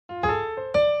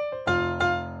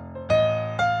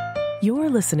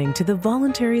You're listening to The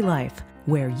Voluntary Life,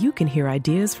 where you can hear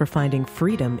ideas for finding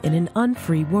freedom in an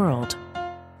unfree world.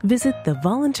 Visit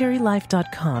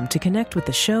thevoluntarylife.com to connect with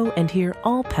the show and hear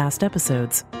all past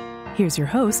episodes. Here's your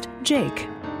host, Jake.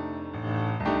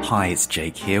 Hi, it's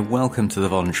Jake here. Welcome to The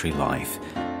Voluntary Life.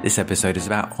 This episode is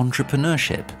about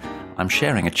entrepreneurship. I'm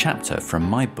sharing a chapter from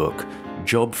my book,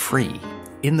 Job Free.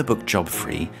 In the book Job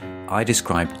Free, I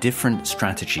describe different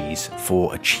strategies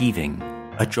for achieving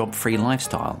a job-free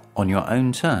lifestyle on your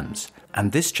own terms.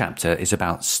 And this chapter is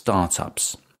about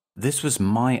startups. This was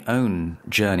my own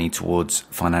journey towards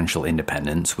financial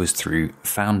independence, was through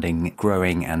founding,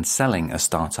 growing and selling a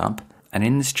startup. And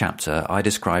in this chapter, I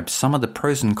describe some of the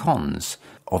pros and cons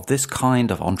of this kind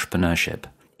of entrepreneurship.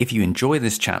 If you enjoy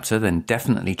this chapter, then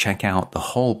definitely check out the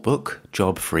whole book,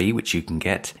 Job Free, which you can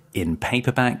get in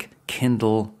paperback,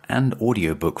 Kindle and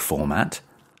audiobook format.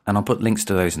 And I'll put links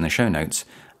to those in the show notes.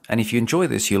 And if you enjoy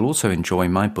this, you'll also enjoy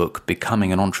my book,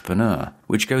 Becoming an Entrepreneur,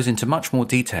 which goes into much more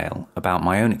detail about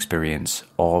my own experience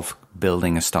of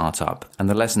building a startup and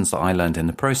the lessons that I learned in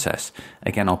the process.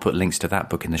 Again, I'll put links to that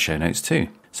book in the show notes too.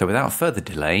 So without further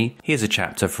delay, here's a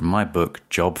chapter from my book,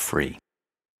 Job Free.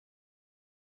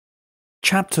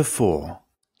 Chapter 4.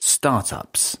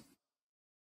 Startups.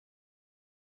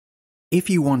 If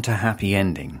you want a happy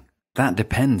ending, that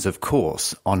depends, of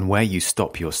course, on where you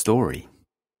stop your story.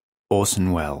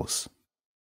 Orson Welles.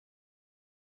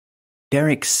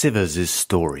 Derek Sivers'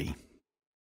 story.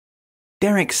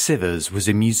 Derek Sivers was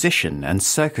a musician and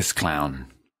circus clown.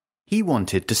 He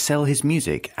wanted to sell his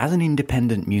music as an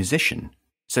independent musician,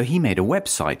 so he made a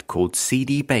website called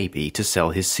CD Baby to sell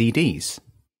his CDs.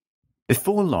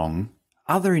 Before long,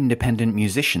 other independent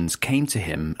musicians came to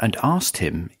him and asked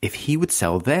him if he would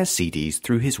sell their CDs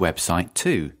through his website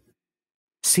too.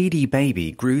 CD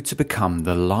Baby grew to become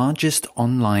the largest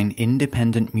online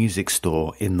independent music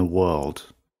store in the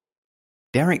world.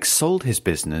 Derek sold his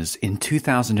business in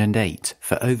 2008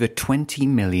 for over $20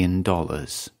 million.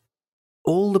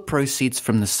 All the proceeds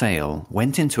from the sale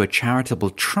went into a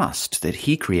charitable trust that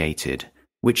he created,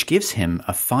 which gives him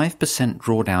a 5%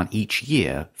 drawdown each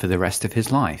year for the rest of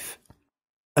his life.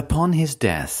 Upon his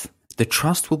death, the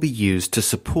trust will be used to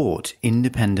support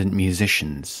independent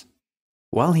musicians.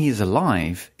 While he is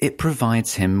alive, it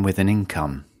provides him with an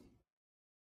income.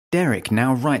 Derek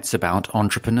now writes about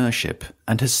entrepreneurship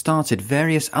and has started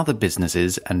various other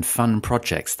businesses and fun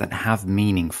projects that have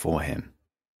meaning for him.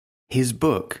 His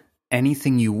book,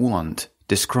 Anything You Want,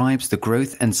 describes the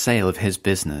growth and sale of his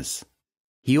business.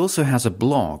 He also has a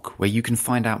blog where you can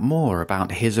find out more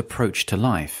about his approach to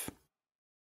life.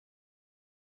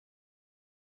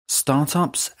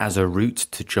 Startups as a route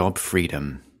to job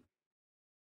freedom.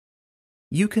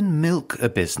 You can milk a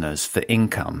business for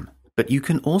income, but you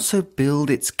can also build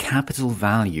its capital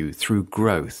value through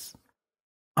growth.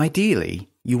 Ideally,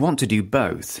 you want to do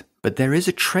both, but there is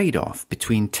a trade-off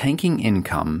between taking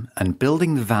income and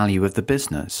building the value of the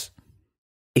business.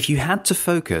 If you had to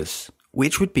focus,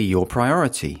 which would be your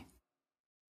priority?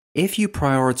 If you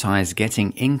prioritize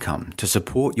getting income to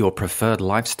support your preferred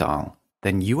lifestyle,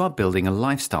 then you are building a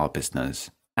lifestyle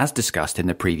business, as discussed in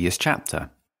the previous chapter.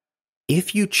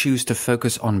 If you choose to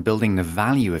focus on building the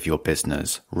value of your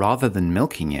business rather than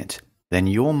milking it, then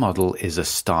your model is a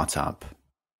startup.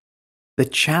 The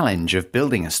challenge of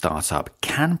building a startup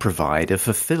can provide a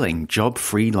fulfilling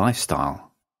job-free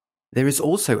lifestyle. There is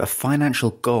also a financial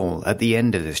goal at the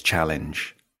end of this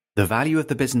challenge. The value of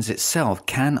the business itself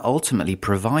can ultimately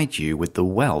provide you with the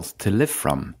wealth to live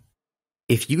from.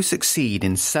 If you succeed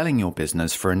in selling your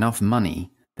business for enough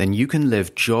money, then you can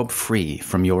live job-free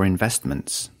from your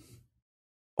investments.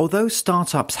 Although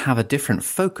startups have a different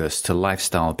focus to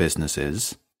lifestyle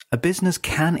businesses, a business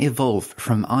can evolve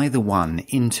from either one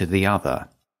into the other.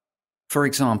 For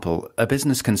example, a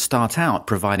business can start out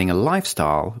providing a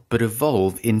lifestyle but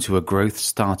evolve into a growth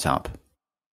startup.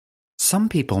 Some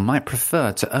people might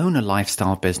prefer to own a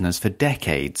lifestyle business for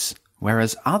decades,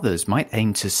 whereas others might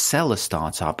aim to sell a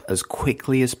startup as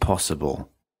quickly as possible.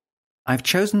 I've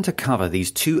chosen to cover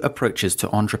these two approaches to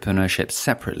entrepreneurship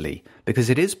separately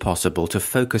because it is possible to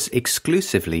focus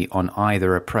exclusively on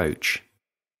either approach.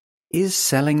 Is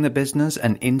selling the business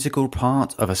an integral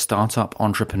part of a startup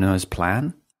entrepreneur's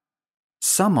plan?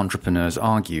 Some entrepreneurs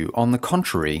argue, on the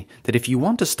contrary, that if you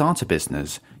want to start a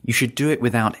business, you should do it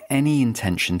without any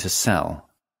intention to sell.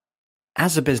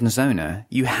 As a business owner,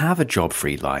 you have a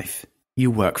job-free life. You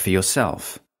work for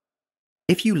yourself.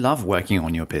 If you love working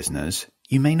on your business,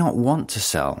 you may not want to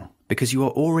sell because you are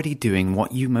already doing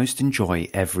what you most enjoy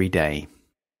every day.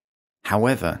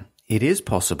 However, it is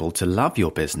possible to love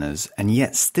your business and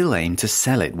yet still aim to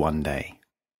sell it one day.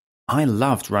 I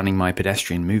loved running my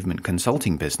pedestrian movement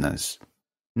consulting business.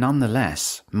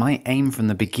 Nonetheless, my aim from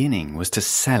the beginning was to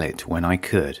sell it when I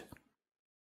could.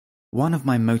 One of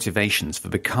my motivations for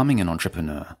becoming an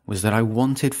entrepreneur was that I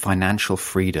wanted financial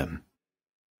freedom.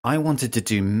 I wanted to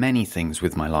do many things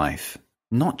with my life,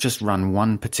 not just run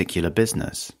one particular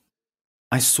business.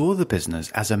 I saw the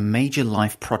business as a major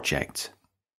life project.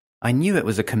 I knew it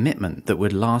was a commitment that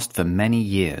would last for many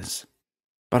years.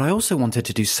 But I also wanted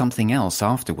to do something else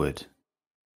afterward.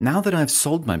 Now that I've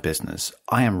sold my business,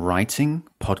 I am writing,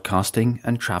 podcasting,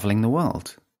 and traveling the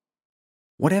world.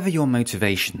 Whatever your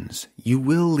motivations, you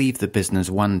will leave the business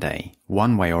one day,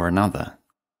 one way or another.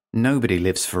 Nobody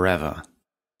lives forever.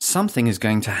 Something is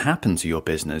going to happen to your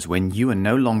business when you are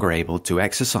no longer able to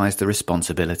exercise the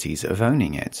responsibilities of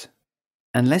owning it.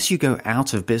 Unless you go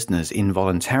out of business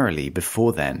involuntarily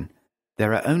before then,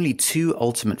 there are only two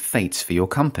ultimate fates for your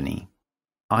company.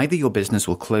 Either your business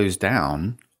will close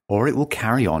down, or it will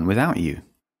carry on without you.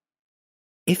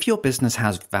 If your business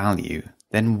has value,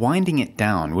 then winding it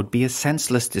down would be a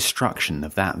senseless destruction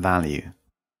of that value.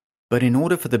 But in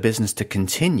order for the business to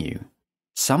continue,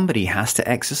 somebody has to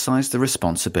exercise the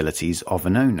responsibilities of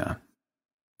an owner.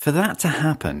 For that to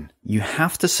happen, you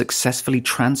have to successfully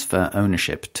transfer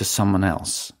ownership to someone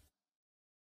else.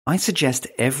 I suggest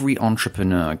every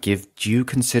entrepreneur give due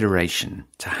consideration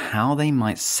to how they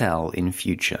might sell in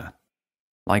future.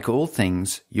 Like all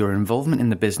things, your involvement in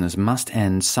the business must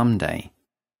end someday.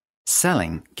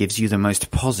 Selling gives you the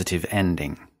most positive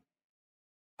ending.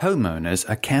 Homeowners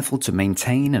are careful to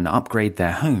maintain and upgrade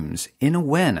their homes in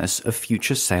awareness of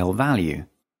future sale value.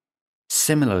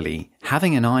 Similarly,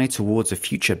 having an eye towards a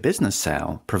future business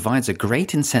sale provides a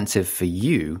great incentive for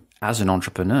you, as an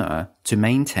entrepreneur, to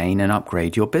maintain and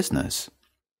upgrade your business.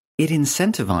 It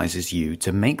incentivizes you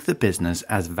to make the business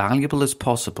as valuable as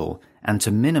possible and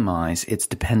to minimize its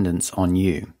dependence on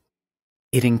you.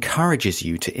 It encourages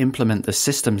you to implement the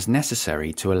systems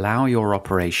necessary to allow your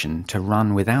operation to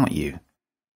run without you.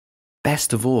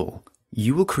 Best of all,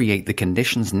 you will create the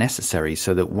conditions necessary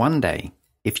so that one day,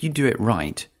 if you do it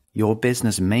right, your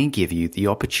business may give you the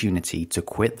opportunity to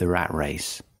quit the rat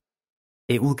race.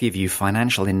 It will give you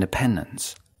financial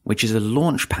independence, which is a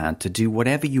launch pad to do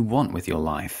whatever you want with your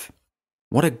life.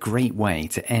 What a great way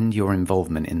to end your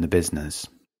involvement in the business.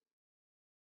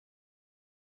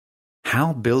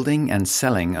 How building and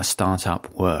selling a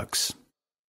startup works.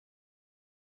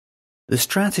 The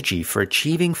strategy for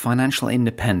achieving financial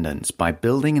independence by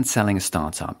building and selling a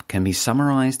startup can be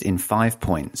summarized in 5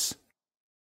 points.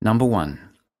 Number 1.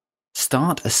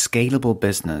 Start a scalable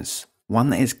business, one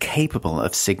that is capable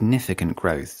of significant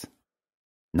growth.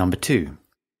 Number 2.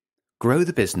 Grow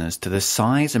the business to the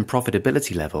size and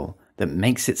profitability level that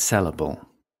makes it sellable.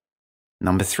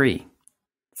 Number 3.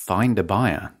 Find a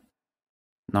buyer.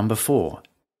 Number 4.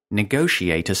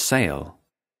 Negotiate a sale.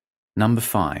 Number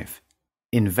 5.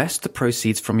 Invest the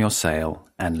proceeds from your sale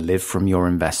and live from your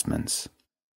investments.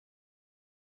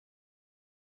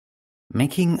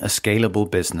 Making a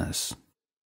scalable business.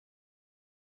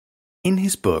 In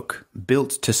his book, Built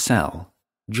to Sell,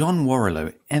 John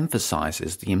Warrillow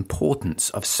emphasizes the importance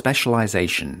of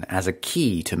specialization as a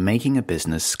key to making a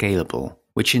business scalable,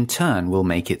 which in turn will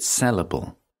make it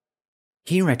sellable.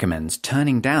 He recommends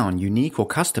turning down unique or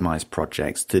customized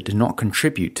projects that do not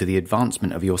contribute to the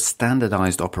advancement of your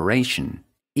standardized operation,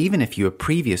 even if you were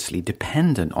previously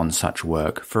dependent on such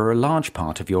work for a large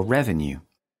part of your revenue.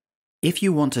 If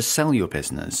you want to sell your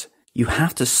business, you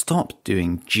have to stop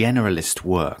doing generalist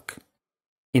work.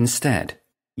 Instead,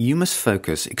 you must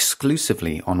focus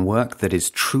exclusively on work that is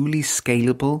truly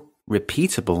scalable,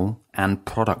 repeatable, and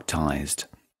productized.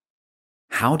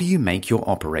 How do you make your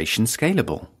operation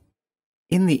scalable?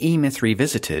 In the E-Myth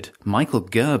Revisited, Michael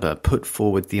Gerber put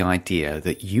forward the idea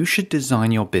that you should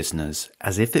design your business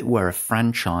as if it were a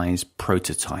franchise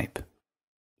prototype.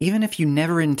 Even if you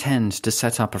never intend to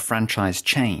set up a franchise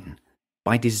chain,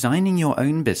 by designing your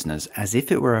own business as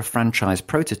if it were a franchise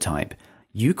prototype,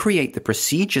 you create the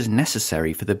procedures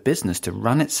necessary for the business to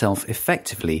run itself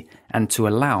effectively and to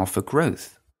allow for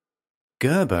growth.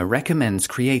 Gerber recommends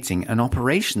creating an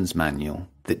operations manual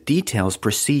that details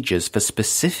procedures for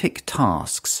specific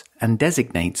tasks and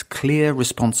designates clear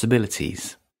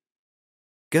responsibilities.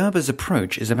 Gerber's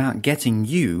approach is about getting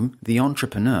you, the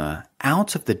entrepreneur,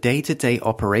 out of the day-to-day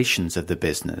operations of the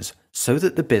business so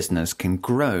that the business can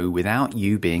grow without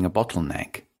you being a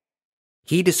bottleneck.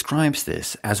 He describes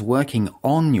this as working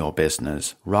on your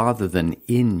business rather than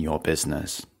in your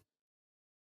business.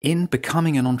 In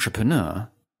Becoming an Entrepreneur,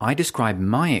 I describe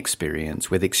my experience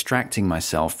with extracting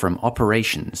myself from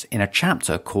operations in a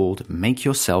chapter called Make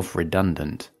Yourself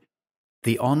Redundant.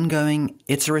 The ongoing,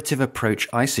 iterative approach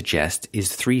I suggest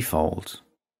is threefold.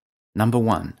 Number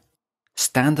 1.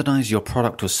 Standardize your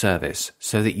product or service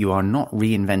so that you are not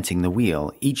reinventing the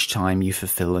wheel each time you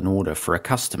fulfill an order for a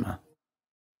customer.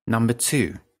 Number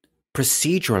 2.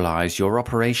 Proceduralize your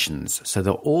operations so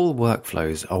that all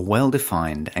workflows are well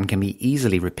defined and can be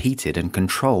easily repeated and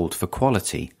controlled for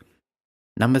quality.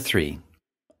 Number 3.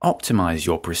 Optimize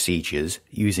your procedures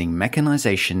using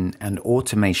mechanization and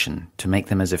automation to make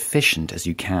them as efficient as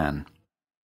you can.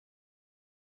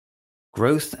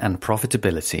 Growth and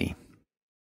profitability.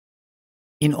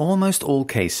 In almost all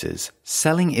cases,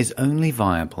 selling is only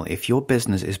viable if your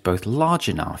business is both large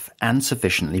enough and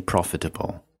sufficiently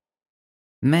profitable.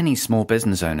 Many small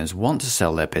business owners want to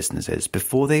sell their businesses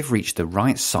before they've reached the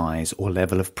right size or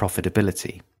level of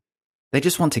profitability. They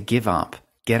just want to give up,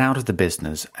 get out of the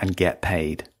business, and get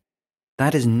paid.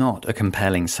 That is not a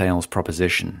compelling sales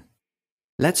proposition.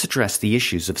 Let's address the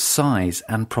issues of size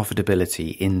and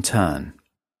profitability in turn.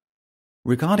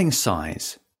 Regarding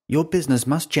size, your business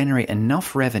must generate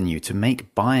enough revenue to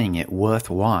make buying it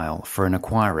worthwhile for an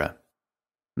acquirer.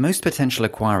 Most potential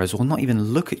acquirers will not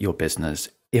even look at your business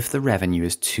if the revenue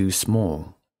is too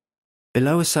small.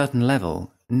 Below a certain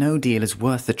level, no deal is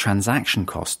worth the transaction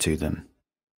cost to them.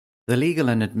 The legal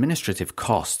and administrative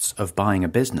costs of buying a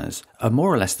business are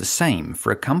more or less the same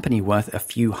for a company worth a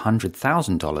few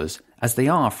 $100,000 as they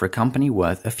are for a company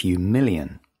worth a few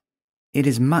million. It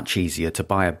is much easier to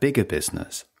buy a bigger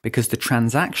business because the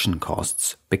transaction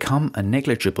costs become a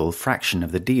negligible fraction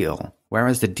of the deal,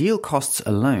 whereas the deal costs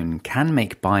alone can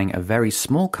make buying a very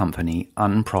small company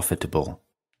unprofitable.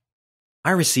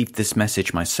 I received this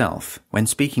message myself when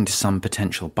speaking to some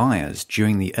potential buyers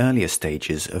during the earlier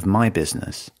stages of my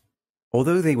business.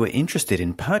 Although they were interested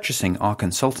in purchasing our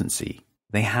consultancy,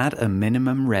 they had a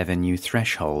minimum revenue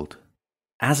threshold.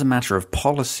 As a matter of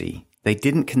policy, they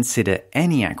didn't consider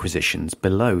any acquisitions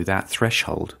below that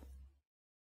threshold.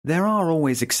 There are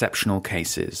always exceptional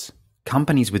cases,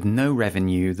 companies with no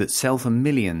revenue that sell for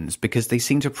millions because they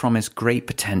seem to promise great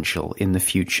potential in the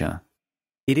future.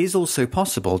 It is also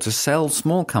possible to sell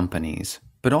small companies,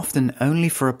 but often only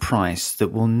for a price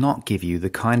that will not give you the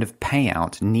kind of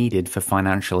payout needed for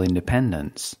financial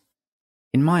independence.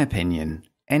 In my opinion,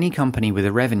 any company with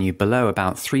a revenue below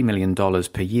about $3 million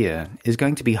per year is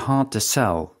going to be hard to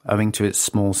sell owing to its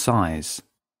small size.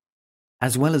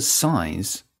 As well as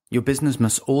size, your business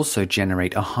must also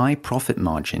generate a high profit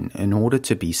margin in order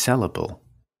to be sellable.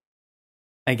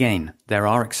 Again, there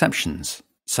are exceptions.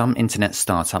 Some internet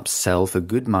startups sell for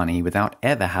good money without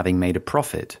ever having made a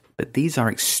profit, but these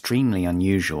are extremely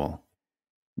unusual.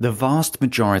 The vast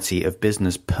majority of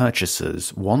business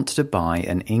purchasers want to buy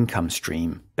an income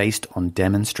stream based on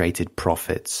demonstrated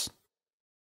profits.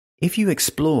 If you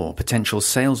explore potential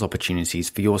sales opportunities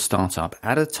for your startup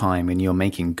at a time when you're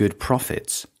making good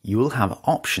profits, you will have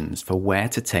options for where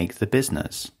to take the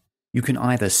business. You can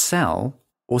either sell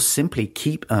or simply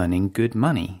keep earning good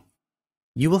money.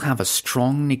 You will have a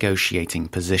strong negotiating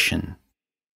position.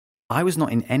 I was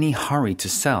not in any hurry to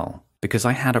sell because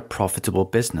I had a profitable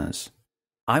business.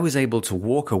 I was able to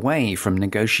walk away from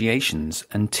negotiations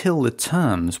until the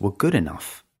terms were good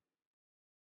enough.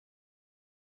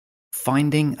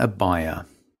 Finding a buyer.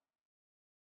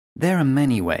 There are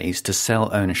many ways to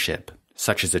sell ownership,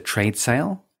 such as a trade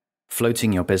sale,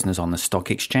 floating your business on the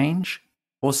stock exchange,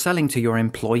 or selling to your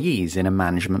employees in a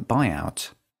management buyout.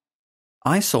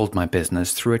 I sold my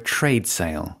business through a trade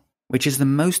sale, which is the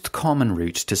most common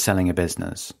route to selling a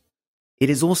business. It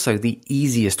is also the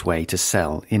easiest way to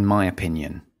sell, in my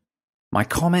opinion. My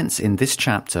comments in this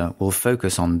chapter will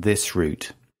focus on this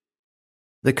route.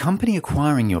 The company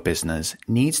acquiring your business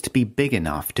needs to be big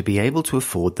enough to be able to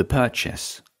afford the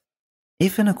purchase.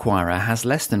 If an acquirer has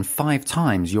less than 5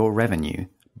 times your revenue,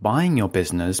 buying your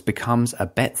business becomes a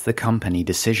bet the company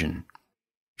decision.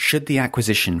 Should the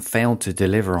acquisition fail to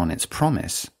deliver on its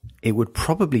promise, it would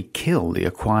probably kill the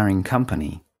acquiring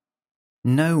company.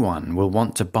 No one will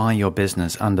want to buy your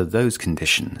business under those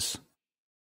conditions.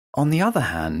 On the other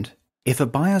hand, if a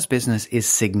buyer's business is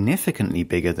significantly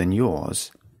bigger than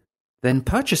yours, then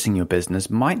purchasing your business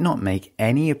might not make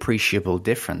any appreciable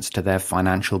difference to their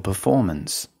financial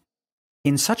performance.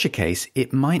 In such a case,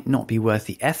 it might not be worth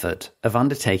the effort of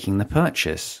undertaking the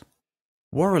purchase.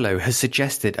 Warrilow has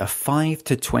suggested a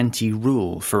 5-to-20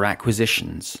 rule for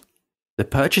acquisitions. The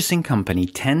purchasing company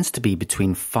tends to be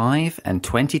between 5 and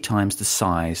 20 times the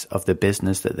size of the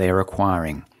business that they are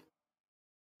acquiring.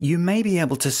 You may be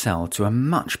able to sell to a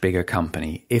much bigger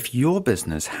company if your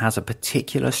business has a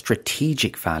particular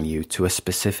strategic value to a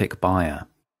specific buyer.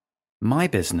 My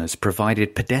business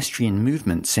provided pedestrian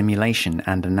movement simulation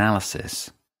and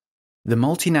analysis. The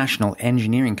multinational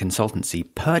engineering consultancy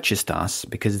purchased us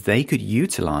because they could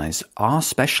utilize our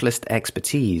specialist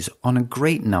expertise on a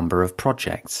great number of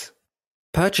projects.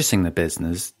 Purchasing the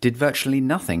business did virtually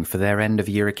nothing for their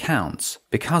end-of-year accounts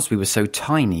because we were so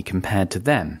tiny compared to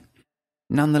them.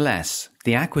 Nonetheless,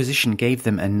 the acquisition gave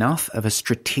them enough of a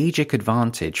strategic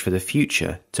advantage for the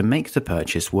future to make the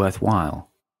purchase worthwhile.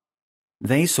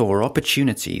 They saw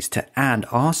opportunities to add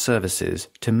our services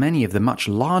to many of the much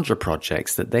larger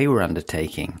projects that they were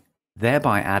undertaking,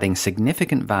 thereby adding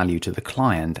significant value to the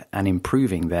client and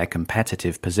improving their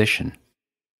competitive position.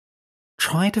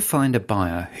 Try to find a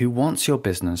buyer who wants your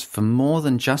business for more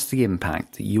than just the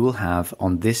impact that you will have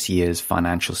on this year's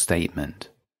financial statement.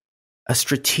 A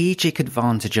strategic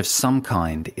advantage of some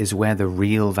kind is where the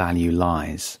real value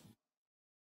lies.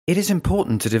 It is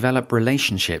important to develop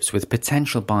relationships with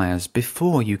potential buyers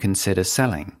before you consider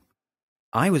selling.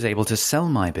 I was able to sell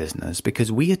my business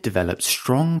because we had developed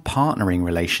strong partnering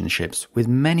relationships with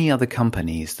many other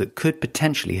companies that could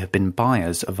potentially have been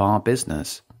buyers of our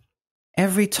business.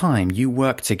 Every time you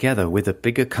work together with a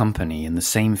bigger company in the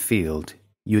same field,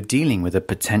 you're dealing with a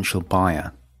potential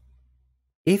buyer.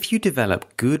 If you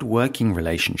develop good working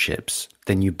relationships,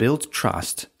 then you build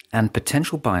trust and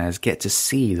potential buyers get to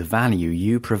see the value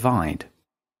you provide.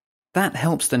 That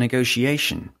helps the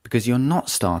negotiation because you're not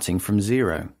starting from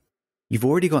zero. You've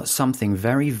already got something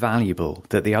very valuable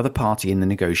that the other party in the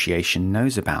negotiation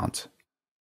knows about.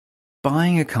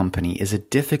 Buying a company is a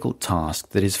difficult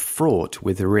task that is fraught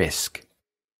with risk.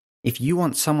 If you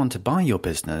want someone to buy your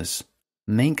business,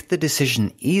 make the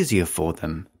decision easier for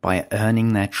them by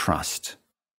earning their trust.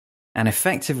 An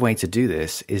effective way to do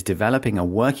this is developing a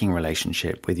working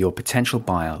relationship with your potential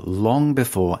buyer long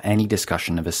before any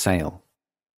discussion of a sale.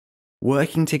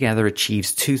 Working together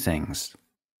achieves two things.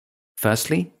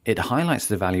 Firstly, it highlights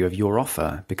the value of your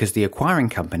offer because the acquiring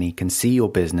company can see your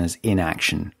business in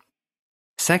action.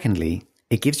 Secondly,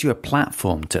 it gives you a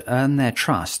platform to earn their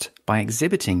trust by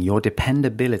exhibiting your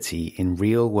dependability in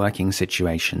real working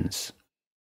situations.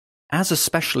 As a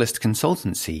specialist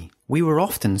consultancy, we were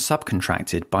often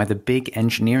subcontracted by the big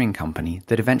engineering company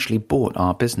that eventually bought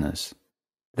our business.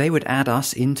 They would add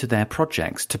us into their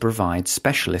projects to provide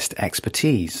specialist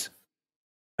expertise.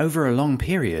 Over a long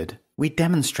period, we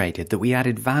demonstrated that we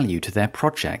added value to their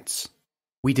projects.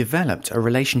 We developed a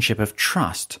relationship of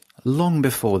trust long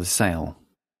before the sale.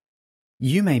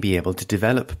 You may be able to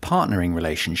develop partnering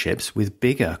relationships with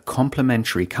bigger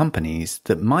complementary companies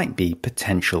that might be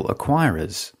potential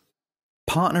acquirers.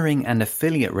 Partnering and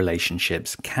affiliate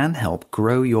relationships can help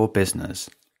grow your business.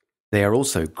 They are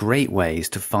also great ways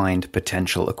to find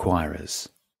potential acquirers.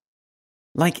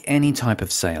 Like any type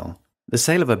of sale, the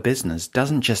sale of a business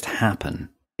doesn't just happen.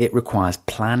 It requires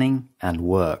planning and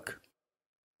work.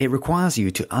 It requires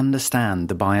you to understand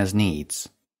the buyer's needs.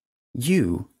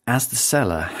 You, as the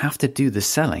seller, have to do the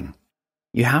selling.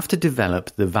 You have to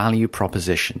develop the value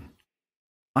proposition.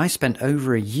 I spent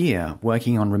over a year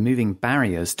working on removing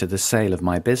barriers to the sale of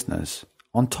my business,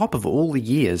 on top of all the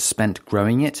years spent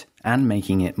growing it and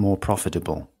making it more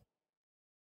profitable.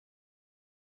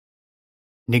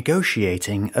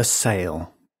 Negotiating a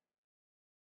sale.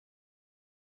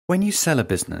 When you sell a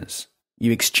business,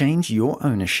 you exchange your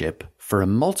ownership for a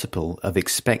multiple of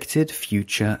expected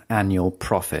future annual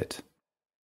profit.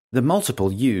 The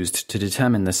multiple used to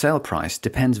determine the sale price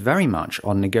depends very much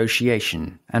on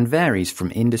negotiation and varies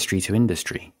from industry to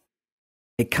industry.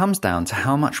 It comes down to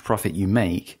how much profit you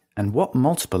make and what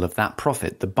multiple of that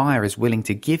profit the buyer is willing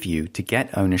to give you to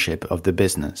get ownership of the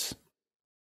business.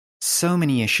 So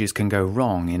many issues can go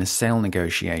wrong in a sale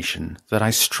negotiation that I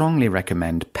strongly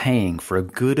recommend paying for a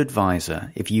good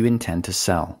advisor if you intend to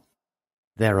sell.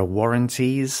 There are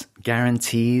warranties,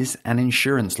 guarantees, and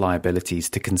insurance liabilities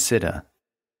to consider.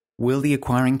 Will the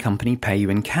acquiring company pay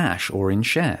you in cash or in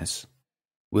shares?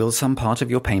 Will some part of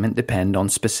your payment depend on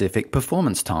specific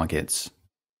performance targets?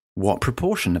 What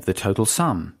proportion of the total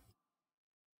sum?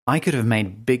 I could have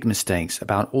made big mistakes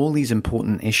about all these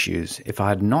important issues if I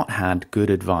had not had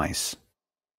good advice.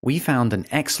 We found an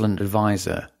excellent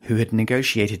advisor who had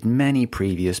negotiated many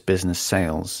previous business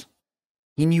sales.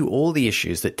 He knew all the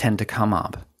issues that tend to come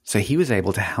up, so he was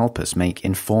able to help us make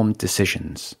informed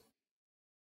decisions.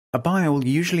 A buyer will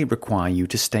usually require you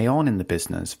to stay on in the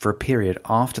business for a period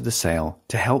after the sale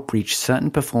to help reach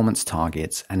certain performance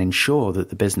targets and ensure that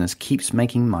the business keeps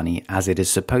making money as it is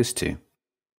supposed to.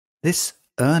 This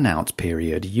earn-out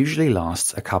period usually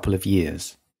lasts a couple of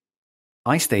years.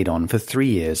 I stayed on for 3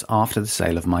 years after the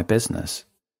sale of my business.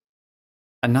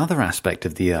 Another aspect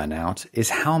of the earn-out is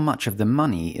how much of the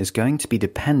money is going to be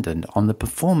dependent on the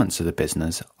performance of the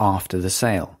business after the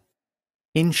sale.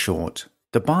 In short,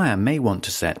 The buyer may want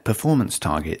to set performance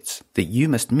targets that you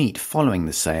must meet following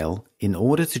the sale in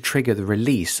order to trigger the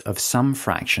release of some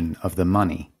fraction of the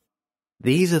money.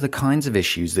 These are the kinds of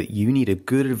issues that you need a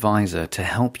good advisor to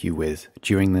help you with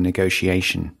during the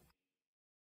negotiation.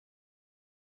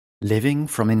 Living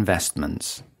from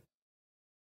investments.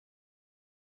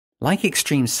 Like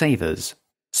extreme savers,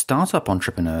 startup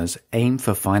entrepreneurs aim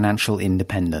for financial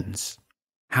independence.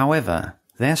 However,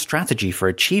 their strategy for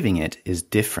achieving it is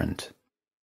different.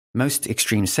 Most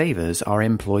extreme savers are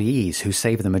employees who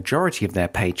save the majority of their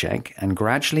paycheck and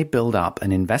gradually build up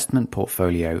an investment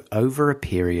portfolio over a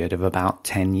period of about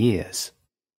 10 years.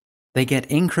 They get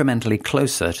incrementally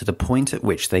closer to the point at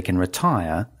which they can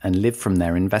retire and live from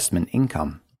their investment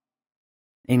income.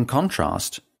 In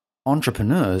contrast,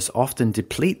 entrepreneurs often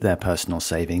deplete their personal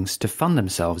savings to fund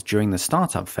themselves during the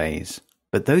startup phase,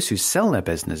 but those who sell their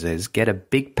businesses get a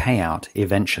big payout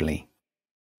eventually.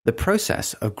 The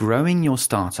process of growing your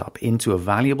startup into a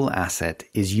valuable asset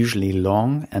is usually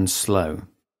long and slow.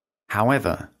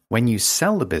 However, when you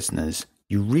sell the business,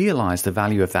 you realize the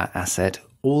value of that asset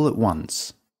all at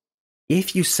once.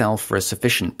 If you sell for a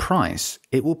sufficient price,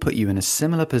 it will put you in a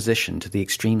similar position to the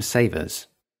extreme savers.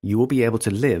 You will be able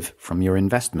to live from your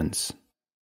investments.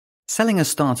 Selling a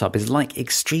startup is like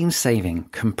extreme saving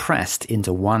compressed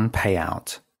into one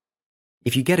payout.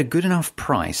 If you get a good enough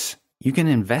price, you can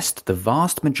invest the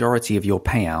vast majority of your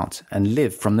payout and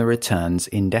live from the returns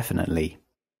indefinitely.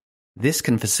 This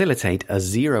can facilitate a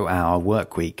 0-hour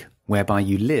work week whereby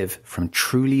you live from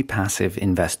truly passive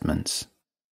investments.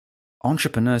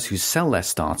 Entrepreneurs who sell their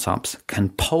startups can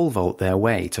pole vault their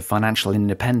way to financial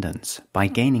independence by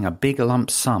gaining a big lump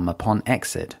sum upon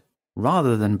exit,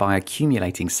 rather than by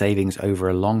accumulating savings over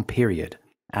a long period,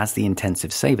 as the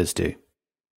intensive savers do.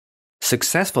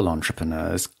 Successful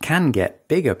entrepreneurs can get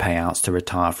bigger payouts to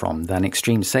retire from than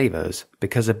extreme savers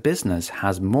because a business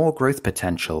has more growth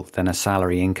potential than a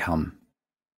salary income.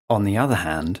 On the other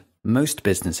hand, most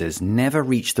businesses never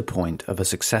reach the point of a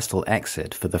successful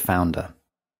exit for the founder.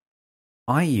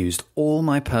 I used all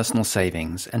my personal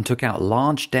savings and took out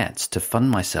large debts to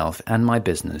fund myself and my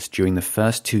business during the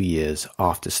first 2 years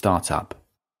after startup.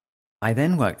 I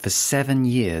then worked for 7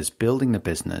 years building the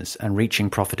business and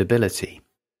reaching profitability.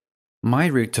 My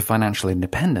route to financial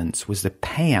independence was the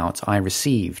payout I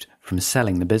received from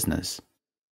selling the business.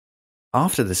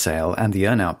 After the sale and the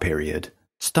earnout period,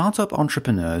 startup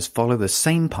entrepreneurs follow the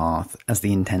same path as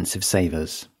the intensive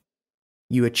savers.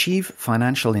 You achieve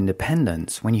financial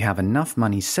independence when you have enough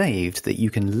money saved that you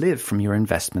can live from your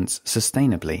investments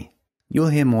sustainably. You'll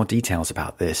hear more details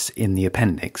about this in the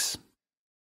appendix.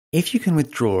 If you can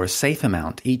withdraw a safe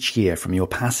amount each year from your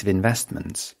passive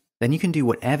investments, then you can do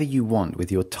whatever you want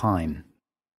with your time.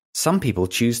 Some people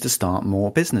choose to start more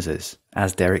businesses,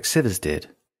 as Derek Sivers did.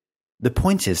 The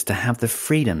point is to have the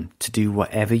freedom to do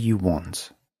whatever you want.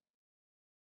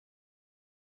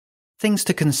 Things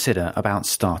to consider about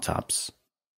startups.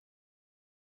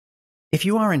 If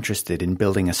you are interested in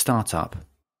building a startup,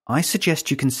 I suggest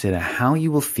you consider how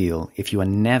you will feel if you are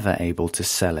never able to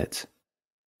sell it.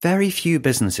 Very few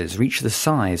businesses reach the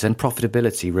size and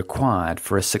profitability required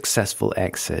for a successful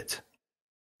exit.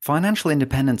 Financial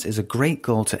independence is a great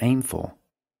goal to aim for,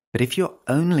 but if you're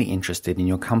only interested in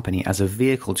your company as a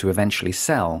vehicle to eventually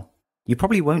sell, you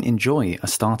probably won't enjoy a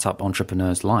startup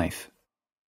entrepreneur's life.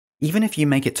 Even if you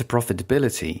make it to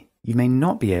profitability, you may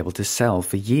not be able to sell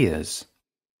for years.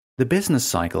 The business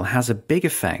cycle has a big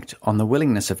effect on the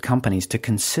willingness of companies to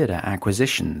consider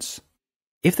acquisitions.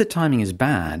 If the timing is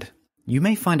bad, you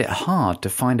may find it hard to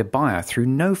find a buyer through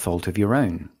no fault of your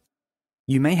own.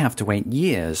 You may have to wait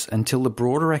years until the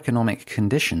broader economic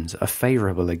conditions are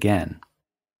favorable again.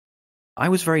 I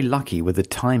was very lucky with the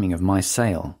timing of my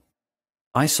sale.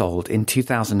 I sold in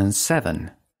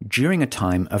 2007, during a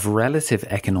time of relative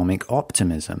economic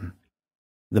optimism.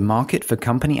 The market for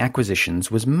company acquisitions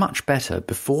was much better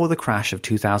before the crash of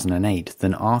 2008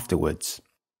 than afterwards.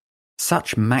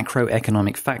 Such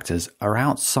macroeconomic factors are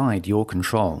outside your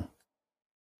control.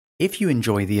 If you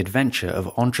enjoy the adventure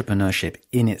of entrepreneurship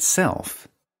in itself,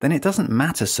 then it doesn't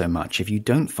matter so much if you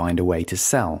don't find a way to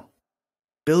sell.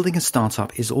 Building a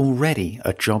startup is already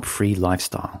a job-free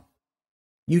lifestyle.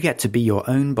 You get to be your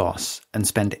own boss and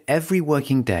spend every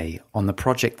working day on the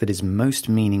project that is most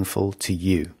meaningful to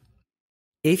you.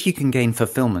 If you can gain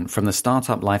fulfillment from the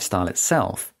startup lifestyle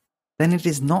itself, then it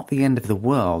is not the end of the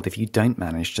world if you don't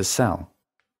manage to sell.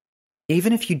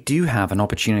 Even if you do have an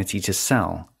opportunity to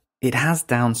sell, it has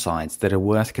downsides that are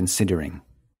worth considering.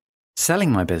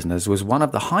 Selling my business was one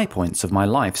of the high points of my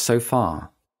life so far,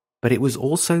 but it was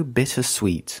also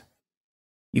bittersweet.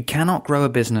 You cannot grow a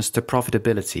business to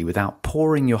profitability without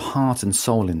pouring your heart and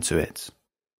soul into it.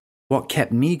 What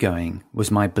kept me going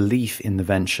was my belief in the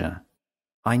venture.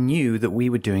 I knew that we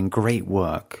were doing great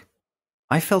work.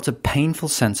 I felt a painful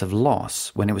sense of loss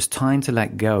when it was time to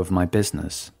let go of my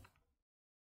business.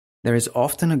 There is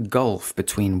often a gulf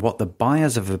between what the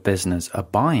buyers of a business are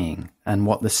buying and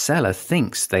what the seller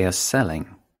thinks they are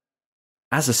selling.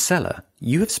 As a seller,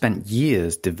 you have spent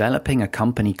years developing a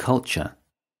company culture.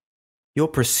 Your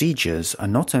procedures are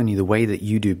not only the way that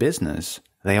you do business,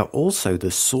 they are also the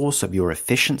source of your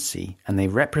efficiency, and they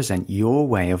represent your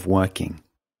way of working.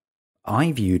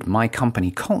 I viewed my company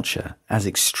culture as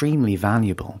extremely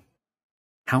valuable.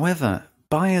 However,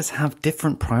 buyers have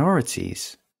different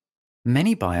priorities.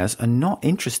 Many buyers are not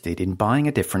interested in buying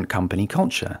a different company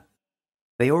culture.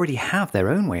 They already have their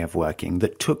own way of working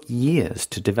that took years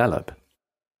to develop.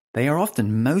 They are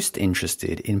often most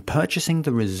interested in purchasing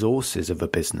the resources of a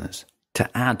business to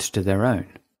add to their own.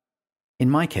 In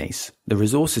my case, the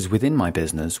resources within my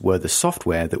business were the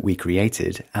software that we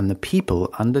created and the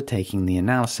people undertaking the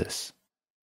analysis.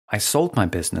 I sold my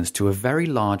business to a very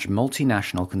large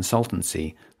multinational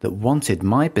consultancy that wanted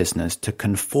my business to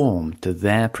conform to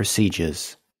their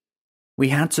procedures. We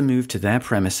had to move to their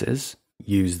premises,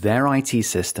 use their IT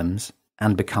systems,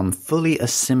 and become fully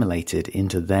assimilated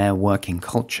into their working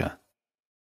culture.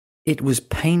 It was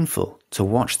painful to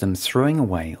watch them throwing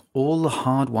away all the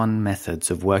hard-won methods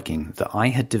of working that I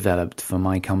had developed for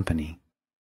my company.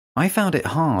 I found it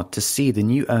hard to see the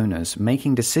new owners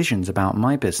making decisions about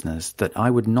my business that I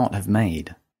would not have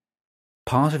made.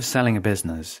 Part of selling a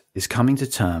business is coming to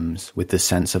terms with the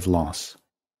sense of loss.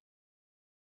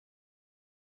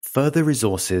 Further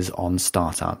resources on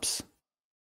startups.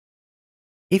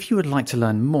 If you would like to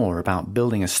learn more about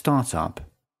building a startup,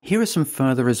 here are some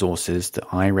further resources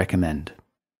that I recommend.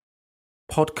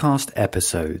 Podcast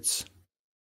episodes.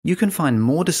 You can find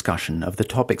more discussion of the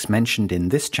topics mentioned in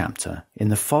this chapter in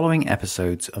the following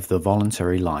episodes of The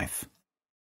Voluntary Life.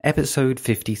 Episode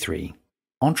 53,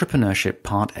 Entrepreneurship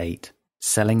Part 8,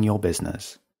 Selling Your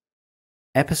Business.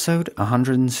 Episode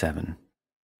 107,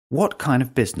 What kind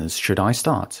of business should I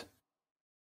start?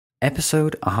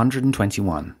 Episode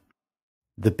 121,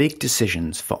 The Big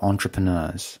Decisions for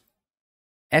Entrepreneurs.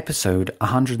 Episode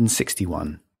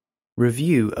 161,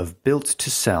 Review of Built to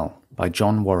Sell by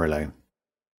John Warrillow.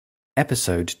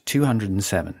 Episode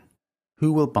 207,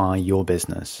 Who Will Buy Your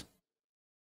Business?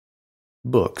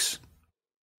 Books.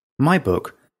 My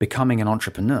book, Becoming an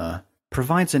Entrepreneur,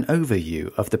 provides an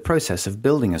overview of the process of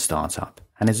building a startup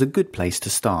and is a good place to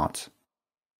start.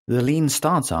 The Lean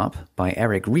Startup by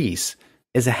Eric Ries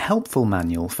is a helpful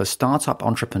manual for startup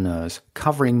entrepreneurs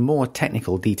covering more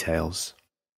technical details.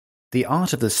 The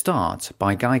Art of the Start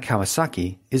by Guy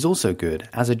Kawasaki is also good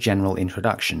as a general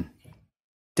introduction.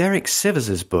 Derek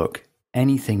Sivers' book,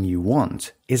 Anything You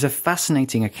Want, is a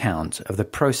fascinating account of the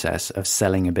process of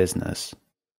selling a business.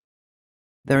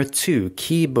 There are two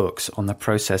key books on the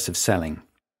process of selling.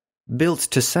 Built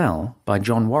to Sell by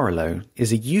John Warrillow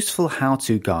is a useful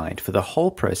how-to guide for the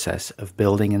whole process of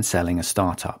building and selling a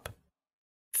startup.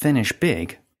 Finish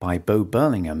Big by Bo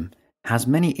Burlingham has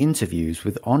many interviews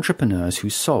with entrepreneurs who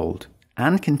sold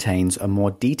and contains a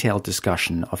more detailed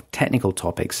discussion of technical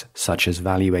topics such as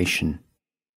valuation.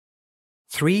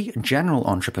 3 general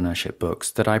entrepreneurship books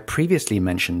that I previously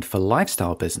mentioned for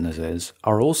lifestyle businesses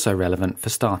are also relevant for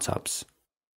startups.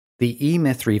 The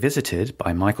E-Myth Revisited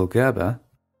by Michael Gerber,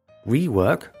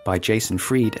 Rework by Jason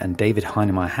Fried and David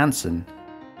Heinemeier Hansson,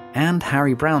 and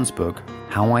Harry Brown's book,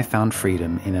 How I Found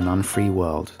Freedom in an Unfree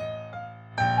World.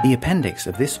 The appendix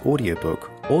of this audiobook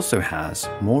also has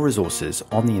more resources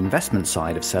on the investment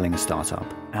side of selling a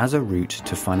startup as a route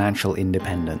to financial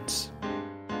independence.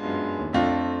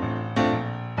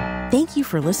 Thank you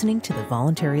for listening to The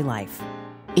Voluntary Life.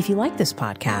 If you like this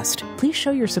podcast, please show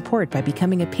your support by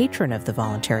becoming a patron of The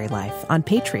Voluntary Life on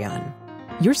Patreon.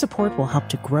 Your support will help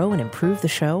to grow and improve the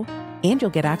show, and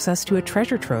you'll get access to a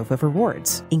treasure trove of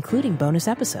rewards, including bonus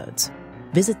episodes.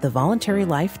 Visit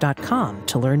thevoluntarylife.com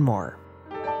to learn more.